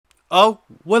Oh,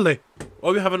 Willy.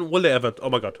 Oh, you have a Willy event. Oh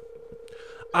my god.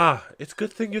 Ah, it's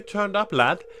good thing you turned up,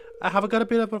 lad. I have got a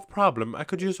bit of a problem I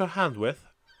could use your hand with.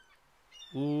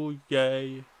 Ooh,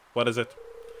 yay. What is it?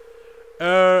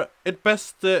 It's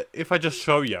best if I just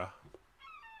show ya.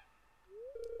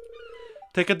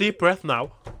 Take a deep breath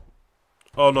now.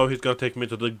 Oh no, he's gonna take me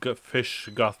to the fish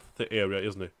goth area,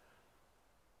 isn't he?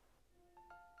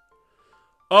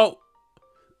 Oh!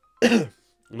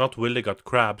 Not Willy got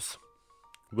crabs.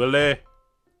 Willy!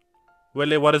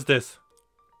 Willy, what is this?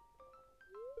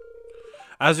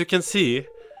 As you can see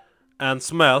and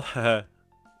smell,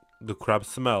 the crabs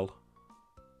smell.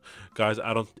 Guys,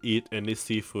 I don't eat any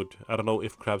seafood. I don't know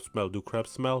if crabs smell. Do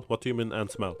crabs smell? What do you mean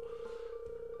and smell?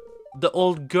 The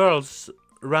old girls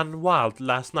ran wild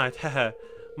last night. Hehe.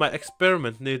 My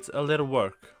experiment needs a little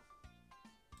work.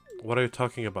 What are you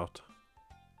talking about?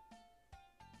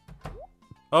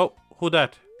 Oh, who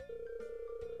that?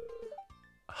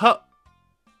 Huh?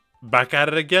 Back at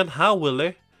it again, huh,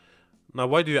 Willy? Now,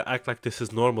 why do you act like this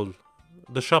is normal?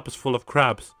 The shop is full of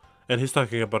crabs, and he's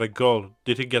talking about a girl.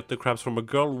 Did he get the crabs from a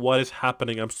girl? What is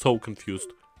happening? I'm so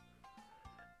confused.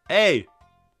 Hey!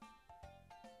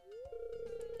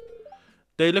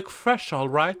 They look fresh, all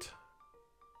right.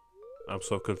 I'm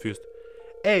so confused.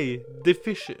 Hey, these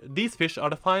fish are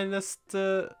the finest,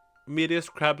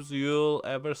 meatiest crabs you'll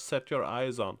ever set your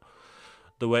eyes on.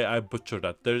 The way I butchered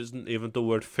that, there isn't even the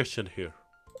word fish in here.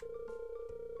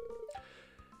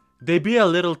 They be a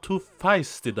little too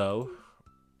feisty, though.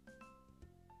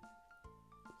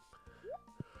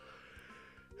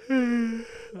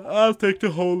 I'll take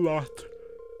the whole lot.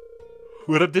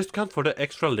 With a discount for the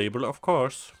extra label, of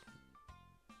course.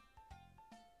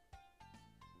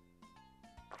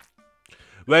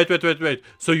 Wait.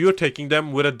 So you're taking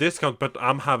them with a discount, but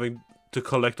I'm having to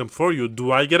collect them for you.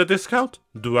 Do I get a discount?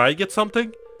 Do I get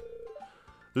something?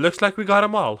 Looks like we got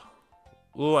them all.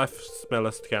 Oh, I smell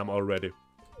a scam already.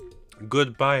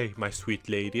 Goodbye, my sweet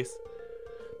ladies.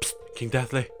 Psst, King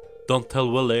Deathly. Don't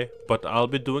tell Willy, but I'll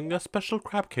be doing a special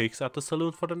crab cakes at the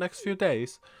saloon for the next few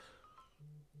days.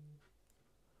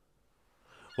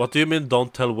 What do you mean,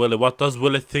 don't tell Willy? What does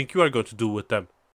Willy think you are going to do with them?